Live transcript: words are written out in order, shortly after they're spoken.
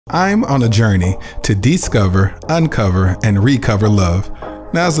I'm on a journey to discover, uncover, and recover love.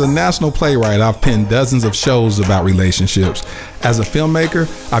 Now, as a national playwright, I've penned dozens of shows about relationships. As a filmmaker,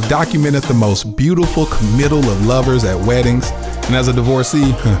 I've documented the most beautiful committal of lovers at weddings. And as a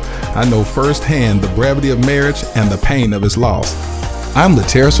divorcee, I know firsthand the brevity of marriage and the pain of its loss. I'm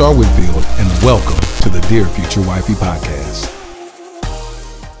Dear Whitfield, and welcome to the Dear Future Wifey Podcast.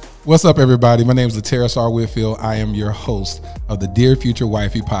 What's up, everybody? My name is Dear Whitfield. I am your host of the Dear Future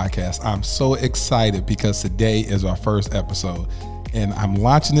Wifey Podcast. I'm so excited because today is our first episode, and I'm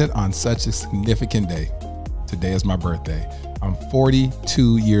launching it on such a significant day. Today is my birthday. I'm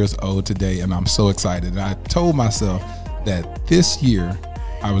 42 years old today, and I'm so excited. And I told myself that this year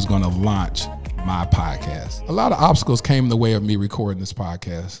I was going to launch my podcast. A lot of obstacles came in the way of me recording this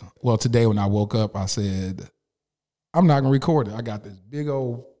podcast. Well, today when I woke up, I said, I'm not going to record it. I got this big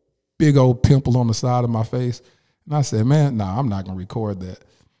old pimple on the side of my face. And I said, man, no, I'm not going to record that.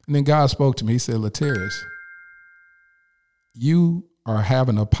 And then God spoke to me. He said, Lateris, you are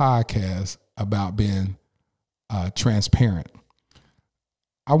having a podcast about being transparent.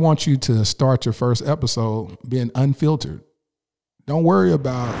 I want you to start your first episode being unfiltered. Don't worry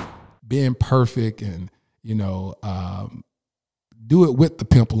about being perfect and, do it with the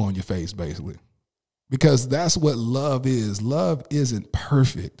pimple on your face, basically. Because that's what love is. Love isn't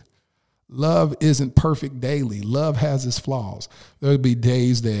perfect. Love isn't perfect daily. Love has its flaws. There'll be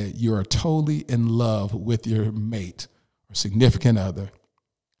days that you're totally in love with your mate or significant other.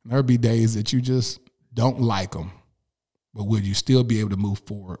 There'll be days that you just don't like them. But will you still be able to move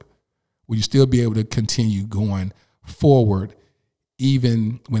forward? Will you still be able to continue going forward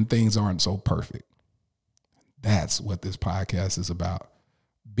even when things aren't so perfect? That's what this podcast is about.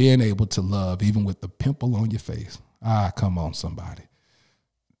 Being able to love even with the pimple on your face. Come on, somebody.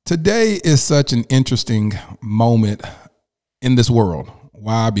 Today is such an interesting moment in this world.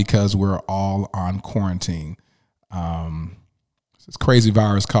 Why? Because we're all on quarantine. This crazy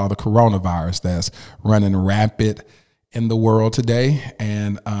virus called the coronavirus that's running rampant in the world today.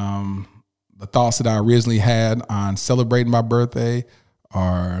 And the thoughts that I originally had on celebrating my birthday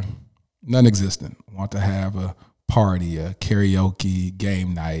are non-existent. I want to have a party, a karaoke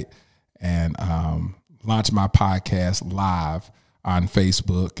game night, and launch my podcast live on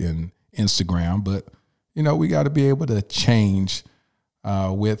Facebook and Instagram. But, we got to be able to change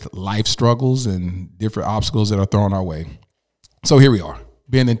with life struggles and different obstacles that are thrown our way. So here we are,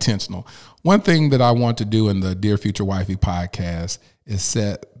 being intentional. One thing that I want to do in the Dear Future Wifey podcast is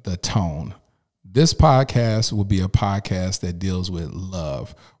set the tone. This podcast will be a podcast that deals with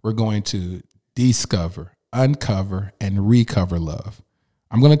love. We're going to discover, uncover, and recover love.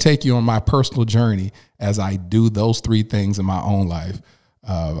 I'm going to take you on my personal journey as I do those three things in my own life.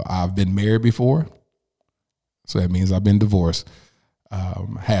 I've been married before, so that means I've been divorced.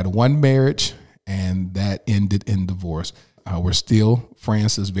 Had one marriage, and that ended in divorce. We're still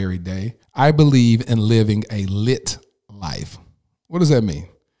friends this very day. I believe in living a lit life. What does that mean?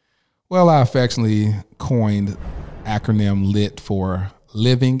 Well, I affectionately coined acronym LIT for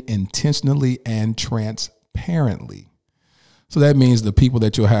living intentionally and transparently. So that means the people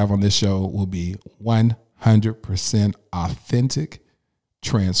that you'll have on this show will be 100% authentic,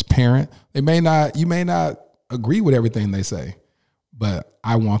 transparent. You may not agree with everything they say, but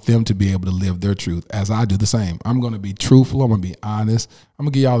I want them to be able to live their truth as I do the same. I'm going to be truthful. I'm going to be honest. I'm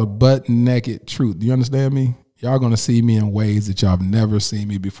going to give y'all the butt naked truth. Do you understand me? Y'all going to see me in ways that y'all have never seen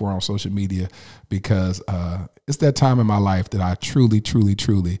me before on social media, because it's that time in my life that I truly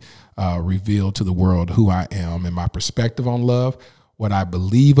reveal to the world who I am and my perspective on love, what I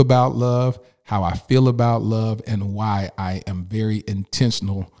believe about love, how I feel about love, and why I am very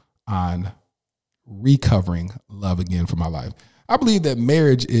intentional on recovering love again for my life. I believe that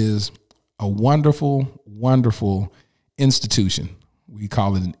marriage is a wonderful, wonderful institution. We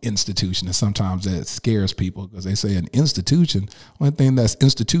call it an institution, and sometimes that scares people because they say an institution. One thing that's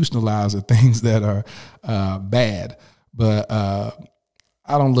institutionalized are things that are bad. But I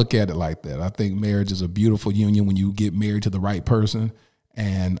don't look at it like that. I think marriage is a beautiful union when you get married to the right person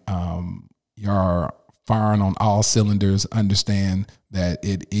and you're firing on all cylinders. Understand that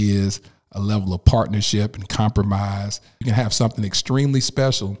it is a level of partnership and compromise. You can have something extremely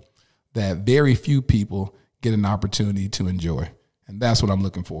special that very few people get an opportunity to enjoy. And that's what I'm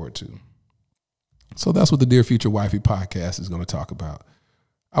looking forward to. So that's what the Dear Future Wifey podcast is going to talk about.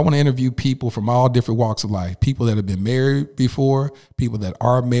 I want to interview people from all different walks of life, people that have been married before, people that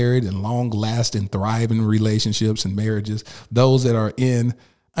are married in long-lasting, thriving relationships and marriages, those that are in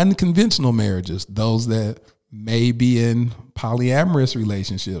unconventional marriages, those that may be in polyamorous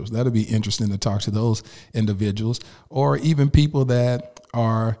relationships. That'll be interesting to talk to those individuals, or even people that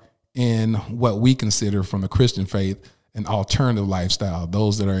are in what we consider from the Christian faith an alternative lifestyle,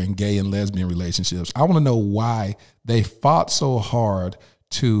 those that are in gay and lesbian relationships. I want to know why they fought so hard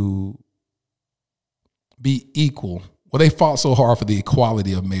to be equal. Well, they fought so hard for the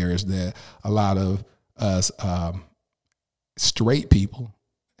equality of marriage that a lot of us straight people,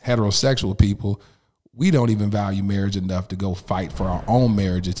 heterosexual people, we don't even value marriage enough to go fight for our own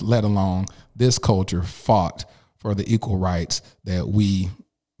marriages, let alone this culture fought for the equal rights that we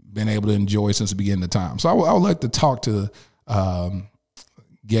been able to enjoy since the beginning of time. So I would like to talk to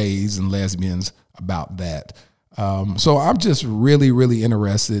gays and lesbians about that. So I'm just really, really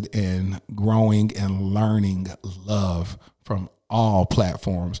interested in growing and learning love from all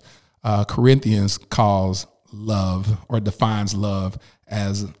platforms. Corinthians calls love, or defines love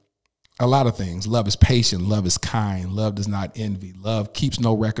as a lot of things. Love is patient. Love is kind. Love does not envy. Love keeps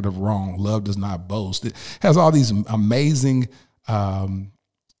no record of wrong. Love does not boast. It has all these amazing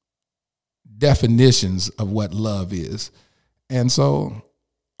definitions of what love is. And so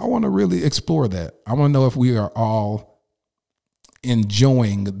I want to really explore that. I want to know if we are all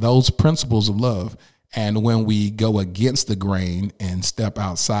enjoying those principles of love. And when we go against the grain and step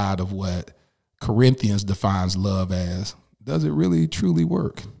outside of what Corinthians defines love as, does it really truly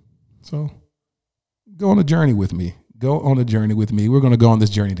work? So go on a journey with me. Go on a journey with me. We're going to go on this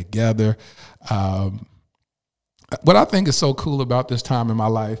journey together. What I think is so cool about this time in my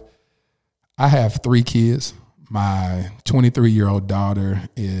life, I have 3 kids. My 23-year-old daughter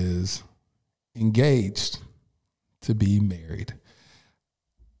is engaged to be married.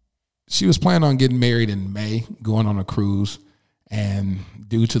 She was planning on getting married in May, going on a cruise, and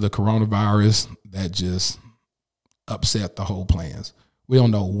due to the coronavirus, that just upset the whole plans. We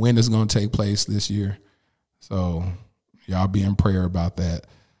don't know when it's going to take place this year, so y'all be in prayer about that.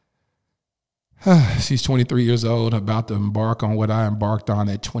 She's 23 years old, about to embark on what I embarked on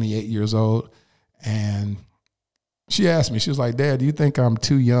at 28 years old, and she asked me, she was like, "Dad, do you think I'm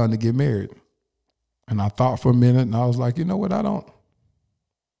too young to get married?" And I thought for a minute, and I was like, you know what, I don't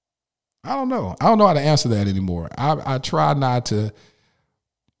know. I don't know how to answer that anymore. I try not to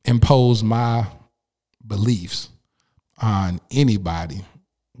impose my beliefs on anybody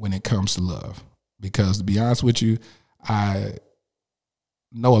when it comes to love. Because to be honest with you, I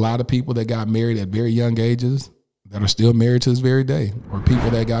know a lot of people that got married at very young ages that are still married to this very day, or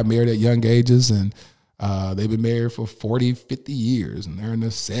people that got married at young ages and they've been married for 40, 50 years and they're in their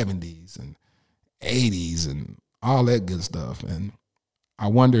 70s and 80s and all that good stuff. And I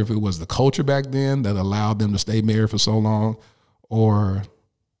wonder if it was the culture back then that allowed them to stay married for so long, or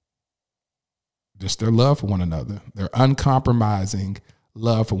just their love for one another, their uncompromising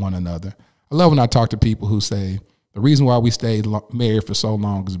love for one another. I love when I talk to people who say the reason why we stayed married for so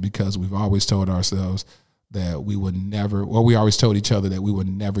long is because we've always told ourselves that we would never, well, we always told each other that we would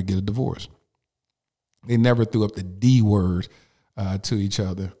never get a divorce. They never threw up the D word to each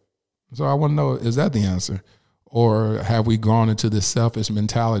other. So I want to know, is that the answer? Or have we gone into this selfish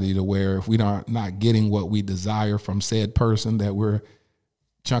mentality to where if we're not getting what we desire from said person, that we're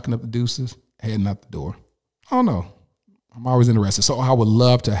chunking up the deuces, heading out the door? I don't know. I'm always interested. So I would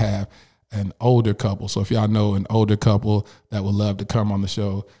love to have an older couple. So if y'all know an older couple that would love to come on the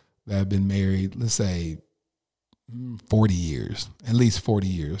show that have been married, let's say 40 years, at least 40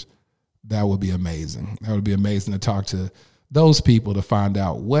 years, that would be amazing. That would be amazing to talk to those people to find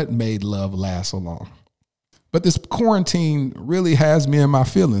out what made love last so long. But this quarantine really has me in my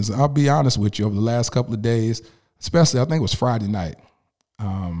feelings. I'll be honest with you, over the last couple of days, especially I think it was Friday night,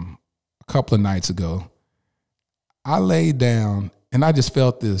 a couple of nights ago, I laid down and I just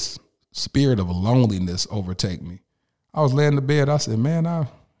felt this spirit of loneliness overtake me. I was laying in the bed. I said, man, I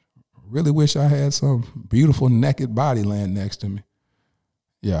really wish I had some beautiful naked body laying next to me.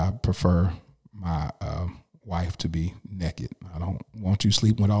 Yeah, I prefer my wife to be naked. I don't want you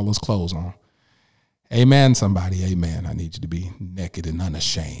sleeping with all those clothes on. Amen, somebody. Amen. I need you to be naked and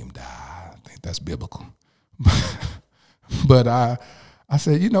unashamed. I think that's biblical. But I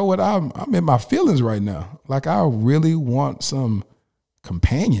said, you know what? I'm in my feelings right now. Like, I really want some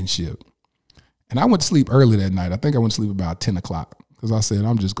companionship. And I went to sleep early that night. I think I went to sleep about 10 o'clock because I said,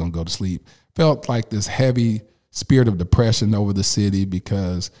 I'm just going to go to sleep. Felt like this heavy spirit of depression over the city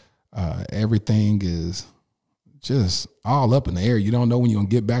because everything is just all up in the air. You don't know when you're going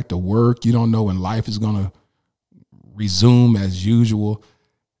to get back to work. You don't know when life is going to resume as usual.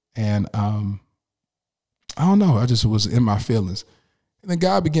 And I don't know. I just was in my feelings. And then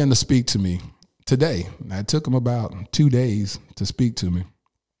God began to speak to me today. Now, it took him about 2 days to speak to me.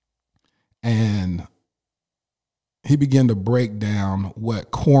 And he began to break down what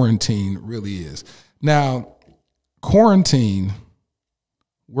quarantine really is. Now, quarantine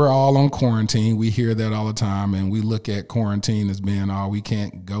we're all on quarantine. We hear that all the time, and we look at quarantine as being, oh, we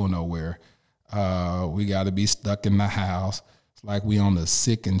can't go nowhere. We got to be stuck in the house. It's like we on the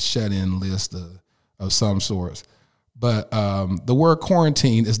sick and shut-in list of some sorts. But the word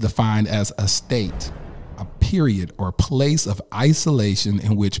quarantine is defined as a state, a period or place of isolation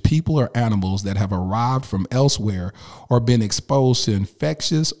in which people or animals that have arrived from elsewhere or been exposed to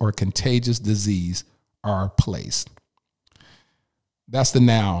infectious or contagious disease are placed. That's the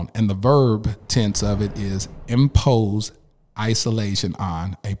noun, and the verb tense of it is impose isolation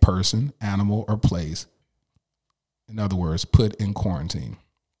on a person, animal, or place. In other words, put in quarantine.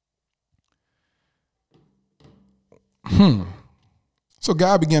 So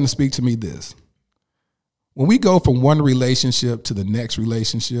God began to speak to me this. When we go from one relationship to the next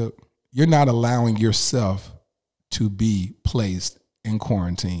relationship, you're not allowing yourself to be placed in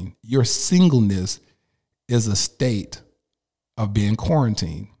quarantine. Your singleness is a state of being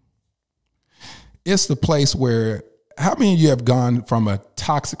quarantined. It's the place where, how many of you have gone from a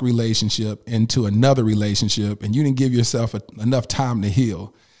toxic relationship into another relationship and you didn't give yourself enough time to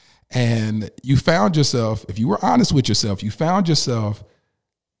heal? And you found yourself, if you were honest with yourself, you found yourself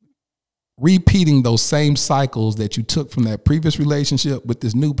repeating those same cycles that you took from that previous relationship with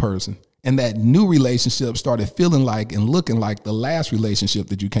this new person. And that new relationship started feeling like and looking like the last relationship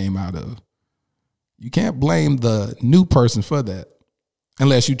that you came out of. You can't blame the new person for that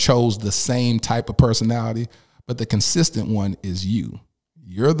unless you chose the same type of personality, but the consistent one is you.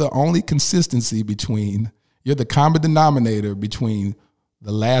 You're the only consistency you're the common denominator between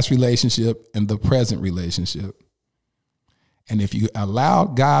the last relationship and the present relationship. And if you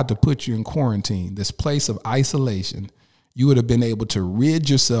allowed God to put you in quarantine, this place of isolation, you would have been able to rid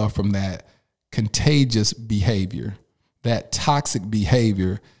yourself from that contagious behavior, that toxic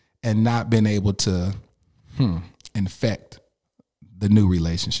behavior, and not been able to infect the new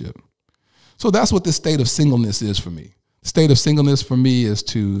relationship. So that's what the state of singleness is for me. The state of singleness for me is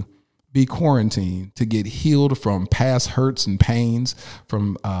to be quarantined, to get healed from past hurts and pains,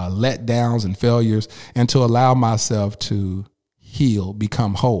 from letdowns and failures, and to allow myself to heal,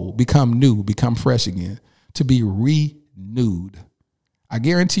 become whole, become new, become fresh again, to be renewed. I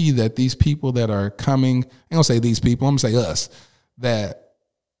guarantee you that these people that are coming, I'm going to say these people, I'm going to say us, that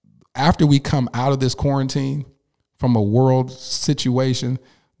after we come out of this quarantine from a world situation,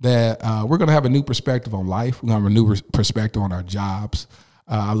 that we're going to have a new perspective on life. We're going to have a new perspective on our jobs.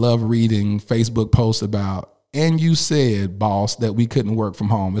 I love reading Facebook posts about, and you said, boss, that we couldn't work from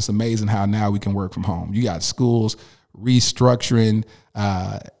home. It's amazing how now we can work from home. You got schools restructuring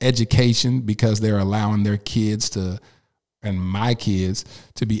education because they're allowing their kids and my kids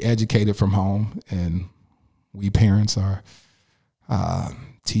to be educated from home. And we parents are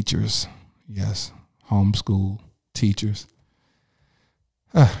teachers. Yes, homeschool teachers.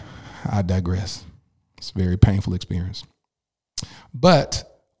 I digress. It's a very painful experience. But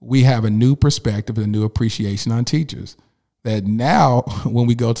we have a new perspective, a new appreciation on teachers, that now when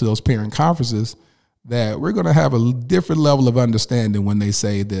we go to those parent conferences, that we're going to have a different level of understanding when they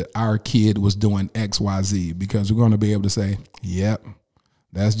say that our kid was doing X, Y, Z, because we're going to be able to say, yep,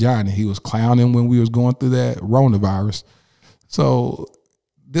 that's Johnny. He was clowning when we was going through that coronavirus. So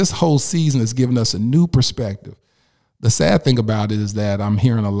this whole season has given us a new perspective. The sad thing about it is that I'm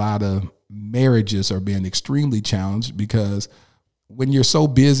hearing a lot of marriages are being extremely challenged because when you're so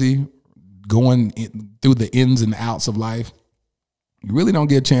busy going through the ins and outs of life, you really don't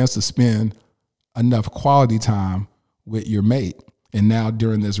get a chance to spend enough quality time with your mate. And now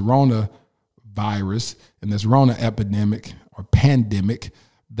during this Rona virus and this Rona epidemic or pandemic,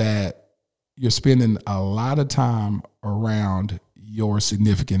 that you're spending a lot of time around your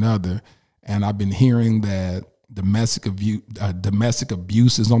significant other. And I've been hearing that domestic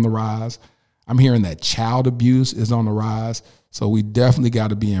abuse is on the rise. I'm hearing that child abuse is on the rise. So we definitely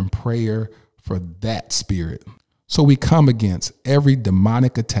got to be in prayer for that spirit. So we come against every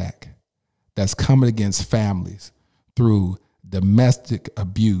demonic attack that's coming against families through domestic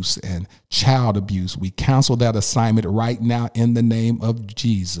abuse and child abuse. We cancel that assignment right now in the name of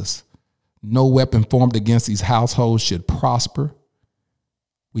Jesus. No weapon formed against these households should prosper.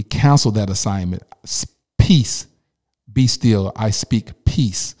 We cancel that assignment. Peace, be still. I speak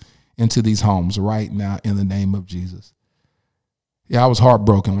peace into these homes right now in the name of Jesus. Yeah, I was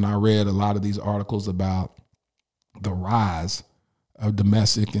heartbroken when I read a lot of these articles about the rise of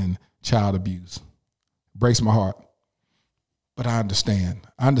domestic and child abuse. It breaks my heart. But I understand.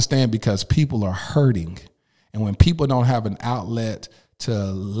 I understand because people are hurting. And when people don't have an outlet to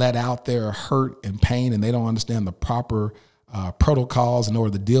let out their hurt and pain, and they don't understand the proper protocols in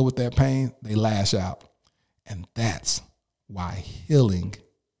order to deal with that pain, they lash out. And that's why healing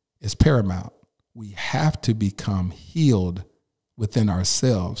is paramount. We have to become healed within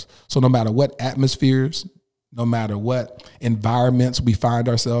ourselves. So no matter what atmospheres, no matter what environments we find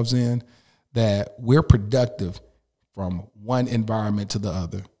ourselves in, that we're productive from one environment to the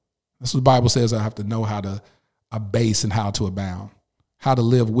other. That's what the Bible says. I have to know how to abase and how to abound, how to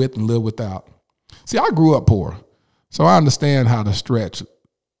live with and live without. See, I grew up poor, so I understand how to stretch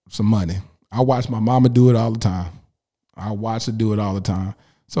some money. I watched my mama do it all the time. I watched her do it all the time.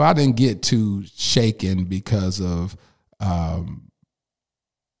 So I didn't get too shaken because of,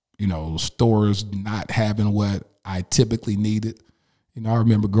 stores not having what I typically needed. I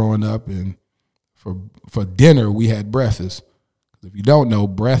remember growing up and for dinner, we had breakfast. If you don't know,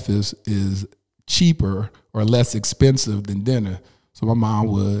 breakfast is cheaper or less expensive than dinner. So my mom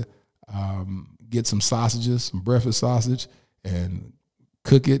would get some sausages, some breakfast sausage, and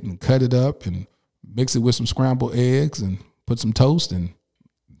cook it and cut it up and mix it with some scrambled eggs and put some toast, and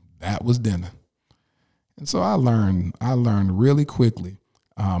that was dinner. And so I learned really quickly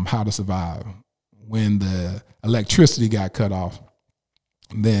how to survive. When the electricity got cut off,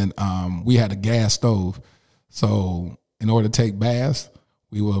 then we had a gas stove. So in order to take baths,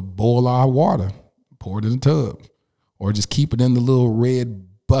 we would boil our water, pour it in the tub, or just keep it in the little red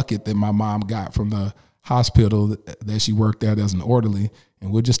bucket that my mom got from the hospital that she worked at as an orderly,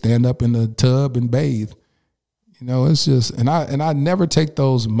 and we'll just stand up in the tub and bathe. It's just, and I never take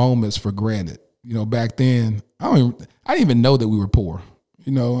those moments for granted. Back then, I didn't even know that we were poor.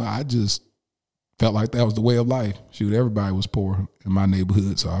 I just felt like that was the way of life. Shoot, everybody was poor in my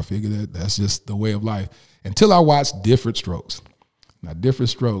neighborhood, so I figured that's just the way of life. Until I watched Different Strokes. Now, Different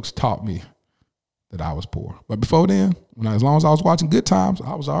Strokes taught me that I was poor. But before then, as long as I was watching Good Times,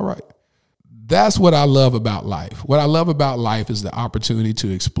 I was all right. That's what I love about life. What I love about life is the opportunity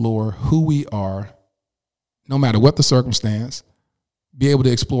to explore who we are, no matter what the circumstance, be able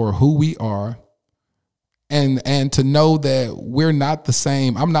to explore who we are, and to know that we're not the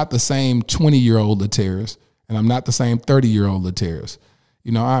same. I'm not the same 20-year-old Lateris, and I'm not the same 30-year-old Lateris.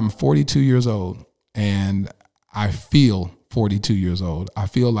 I'm 42 years old, and I feel 42 years old. I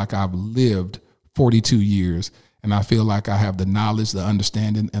feel like I've lived 42 years, and I feel like I have the knowledge, the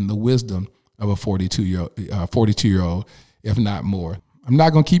understanding, and the wisdom of a 42-year-old, if not more. I'm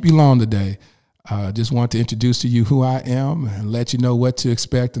not going to keep you long today. I just want to introduce to you who I am and let you know what to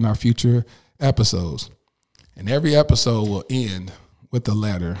expect in our future episodes. And every episode will end with a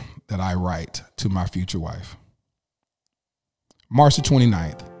letter that I write to my future wife. March the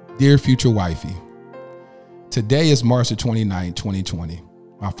 29th, Dear Future Wifey. Today is March the 29th, 2020,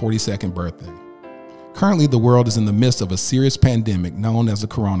 my 42nd birthday. Currently, the world is in the midst of a serious pandemic known as the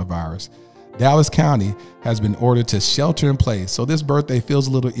coronavirus. Dallas County has been ordered to shelter in place, so this birthday feels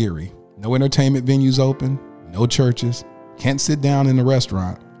a little eerie. No entertainment venues open, no churches, can't sit down in a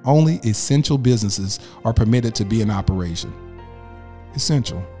restaurant. Only essential businesses are permitted to be in operation.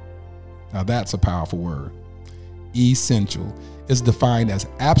 Essential. Now that's a powerful word. Essential is defined as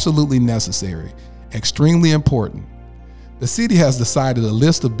absolutely necessary, extremely important. The city has decided a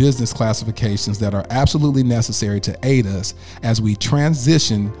list of business classifications that are absolutely necessary to aid us as we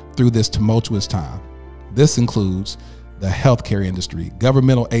transition through this tumultuous time. This includes the healthcare industry,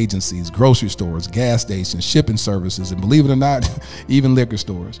 governmental agencies, grocery stores, gas stations, shipping services, and believe it or not, even liquor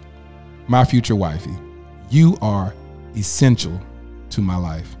stores. My future wifey, you are essential to my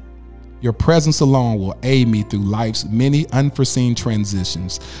life. Your presence alone will aid me through life's many unforeseen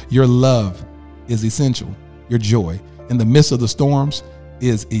transitions. Your love is essential. Your joy in the midst of the storms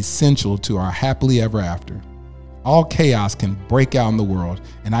is essential to our happily ever after. All chaos can break out in the world,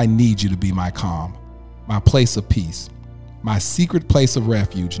 and I need you to be my calm, my place of peace, my secret place of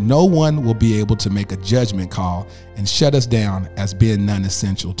refuge. No one will be able to make a judgment call and shut us down as being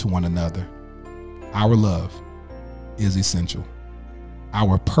non-essential to one another. Our love is essential.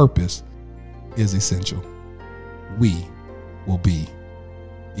 Our purpose is essential. We will be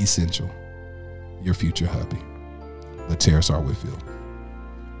essential. Your future hubby, Lateris R. Whitfield.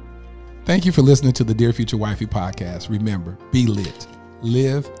 Thank you for listening to the Dear Future Wifey podcast. Remember, be lit,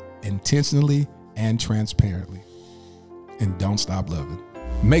 live intentionally and transparently, and don't stop loving.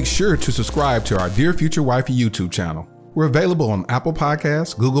 Make sure to subscribe to our Dear Future Wifey YouTube channel. We're available on Apple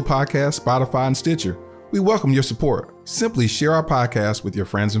Podcasts, Google Podcasts, Spotify, and Stitcher. We welcome your support. Simply share our podcast with your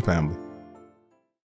friends and family.